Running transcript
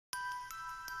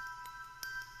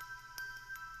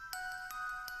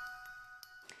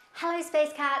Hello Space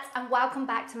Cats and welcome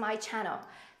back to my channel.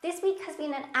 This week has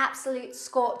been an absolute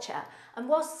scorcher, and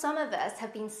whilst some of us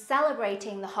have been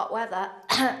celebrating the hot weather,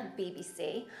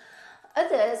 BBC,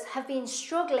 others have been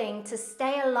struggling to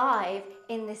stay alive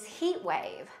in this heat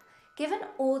wave. Given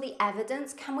all the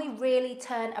evidence, can we really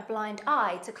turn a blind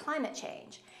eye to climate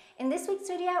change? In this week's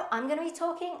video, I'm going to be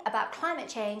talking about climate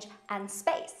change and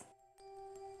space.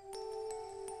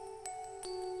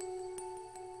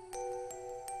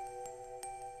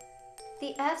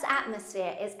 The Earth's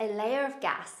atmosphere is a layer of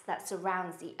gas that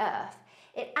surrounds the Earth.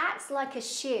 It acts like a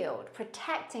shield,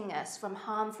 protecting us from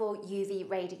harmful UV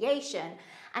radiation,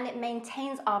 and it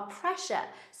maintains our pressure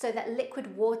so that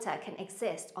liquid water can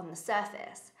exist on the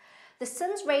surface. The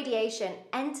sun's radiation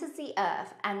enters the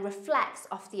Earth and reflects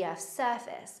off the Earth's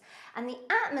surface, and the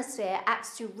atmosphere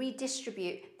acts to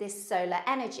redistribute this solar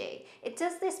energy. It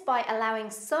does this by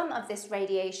allowing some of this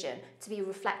radiation to be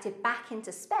reflected back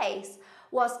into space,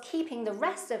 whilst keeping the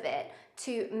rest of it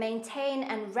to maintain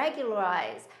and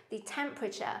regularize the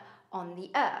temperature on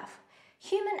the Earth.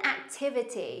 Human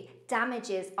activity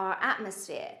damages our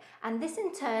atmosphere, and this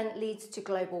in turn leads to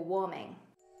global warming.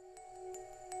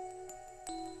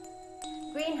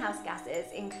 Greenhouse gases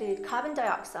include carbon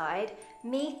dioxide,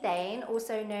 methane,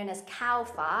 also known as cow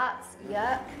farts,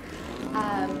 yuck,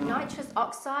 nitrous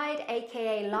oxide,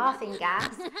 aka laughing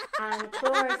gas, and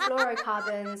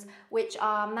chlorofluorocarbons, which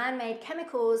are man-made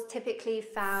chemicals typically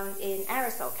found in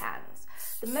aerosol cans.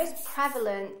 The most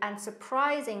prevalent and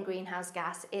surprising greenhouse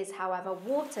gas is, however,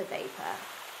 water vapor.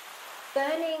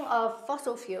 Burning of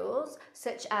fossil fuels,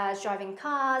 such as driving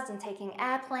cars and taking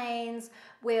airplanes,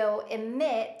 will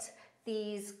emit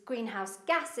these greenhouse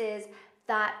gases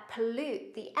that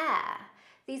pollute the air.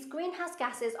 These greenhouse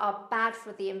gases are bad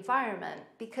for the environment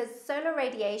because solar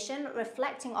radiation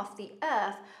reflecting off the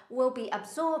Earth will be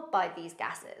absorbed by these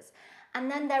gases, and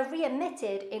then they're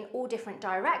re-emitted in all different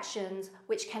directions,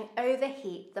 which can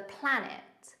overheat the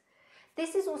planet.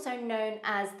 This is also known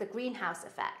as the greenhouse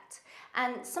effect,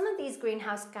 and some of these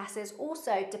greenhouse gases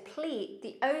also deplete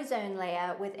the ozone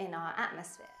layer within our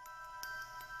atmosphere.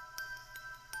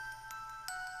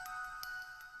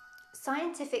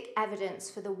 Scientific evidence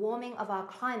for the warming of our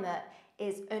climate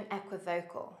is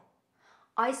unequivocal.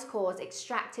 Ice cores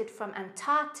extracted from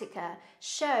Antarctica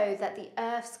show that the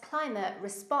Earth's climate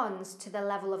responds to the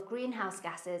level of greenhouse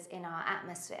gases in our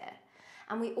atmosphere.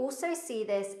 And we also see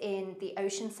this in the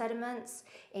ocean sediments,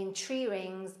 in tree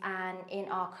rings, and in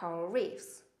our coral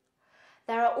reefs.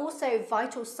 There are also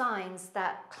vital signs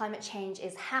that climate change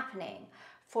is happening.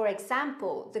 For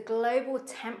example, the global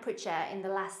temperature in the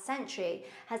last century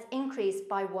has increased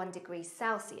by 1 degree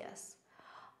Celsius.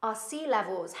 Our sea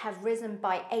levels have risen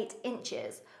by 8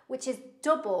 inches, which is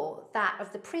double that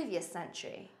of the previous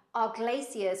century. Our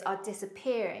glaciers are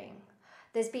disappearing.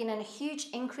 There's been a huge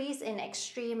increase in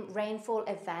extreme rainfall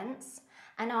events,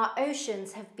 and our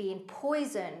oceans have been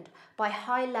poisoned by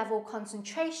high-level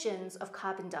concentrations of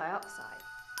carbon dioxide.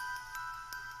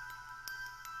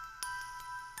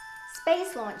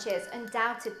 Space launches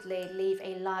undoubtedly leave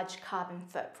a large carbon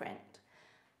footprint.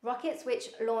 Rockets which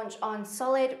launch on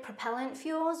solid propellant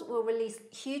fuels will release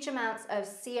huge amounts of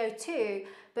CO2,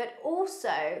 but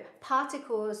also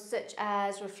particles such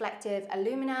as reflective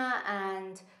alumina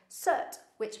and soot,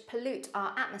 which pollute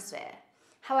our atmosphere.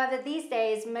 However, these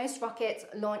days, most rockets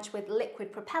launch with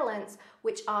liquid propellants,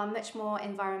 which are much more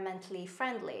environmentally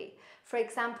friendly. For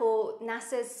example,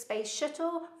 NASA's Space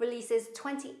Shuttle releases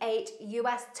 28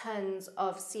 US tons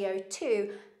of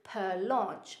CO2 per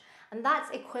launch, and that's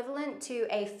equivalent to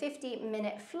a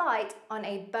 50-minute flight on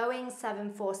a Boeing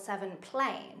 747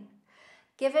 plane.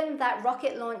 Given that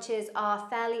rocket launches are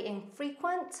fairly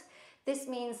infrequent, this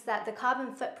means that the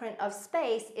carbon footprint of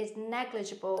space is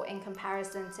negligible in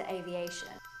comparison to aviation.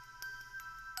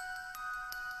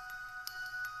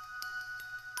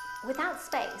 Without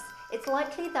space, it's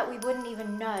likely that we wouldn't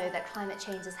even know that climate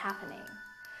change is happening.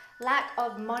 Lack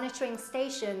of monitoring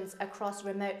stations across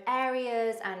remote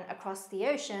areas and across the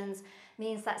oceans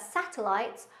means that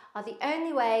satellites are the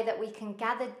only way that we can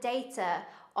gather data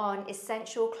on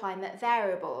essential climate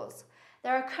variables.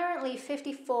 There are currently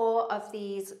 54 of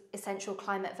these essential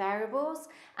climate variables,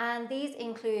 and these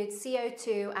include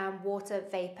CO2 and water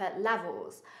vapor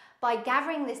levels. By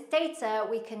gathering this data,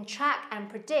 we can track and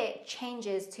predict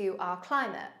changes to our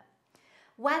climate.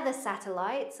 Weather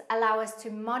satellites allow us to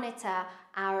monitor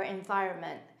our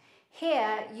environment.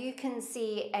 Here you can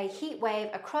see a heat wave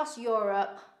across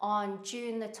Europe on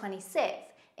June the 26th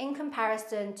in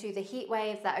comparison to the heat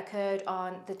wave that occurred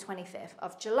on the 25th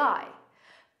of July.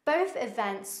 Both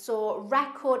events saw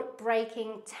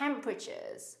record-breaking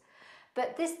temperatures.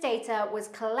 but this data was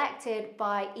collected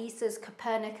by ESA's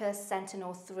Copernicus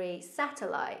Sentinel-3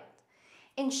 satellite.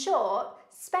 In short,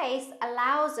 space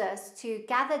allows us to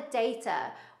gather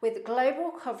data with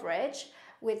global coverage,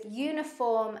 with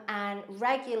uniform and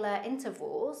regular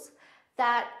intervals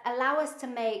that allow us to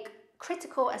make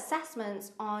critical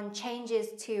assessments on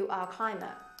changes to our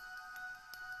climate.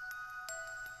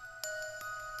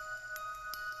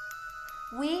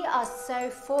 We are so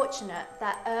fortunate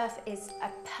that Earth is a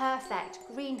perfect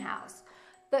greenhouse,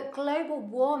 but global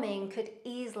warming could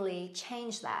easily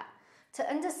change that. To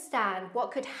understand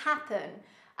what could happen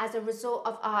as a result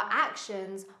of our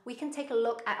actions, we can take a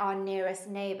look at our nearest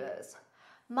neighbours.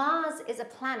 Mars is a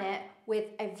planet with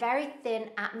a very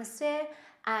thin atmosphere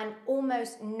and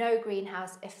almost no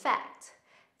greenhouse effect.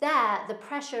 There, the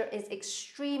pressure is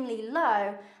extremely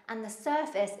low and the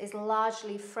surface is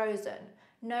largely frozen.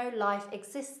 No life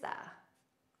exists there.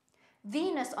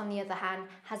 Venus, on the other hand,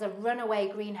 has a runaway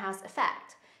greenhouse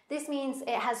effect. This means it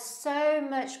has so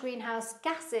much greenhouse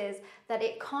gases that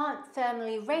it can't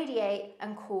thermally radiate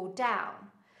and cool down.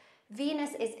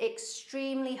 Venus is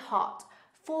extremely hot,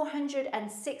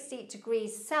 460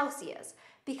 degrees Celsius,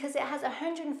 because it has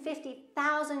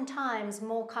 150,000 times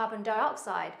more carbon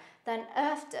dioxide than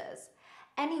Earth does.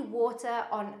 Any water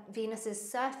on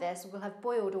Venus's surface will have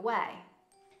boiled away.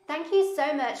 Thank you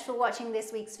so much for watching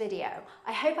this week's video.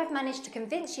 I hope I've managed to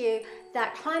convince you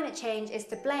that climate change is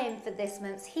to blame for this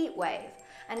month's heat wave.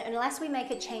 And unless we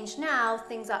make a change now,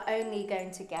 things are only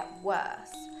going to get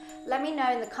worse. Let me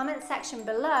know in the comment section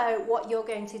below what you're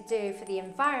going to do for the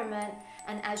environment.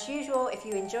 And as usual, if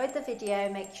you enjoyed the video,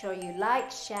 make sure you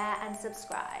like, share and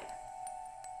subscribe.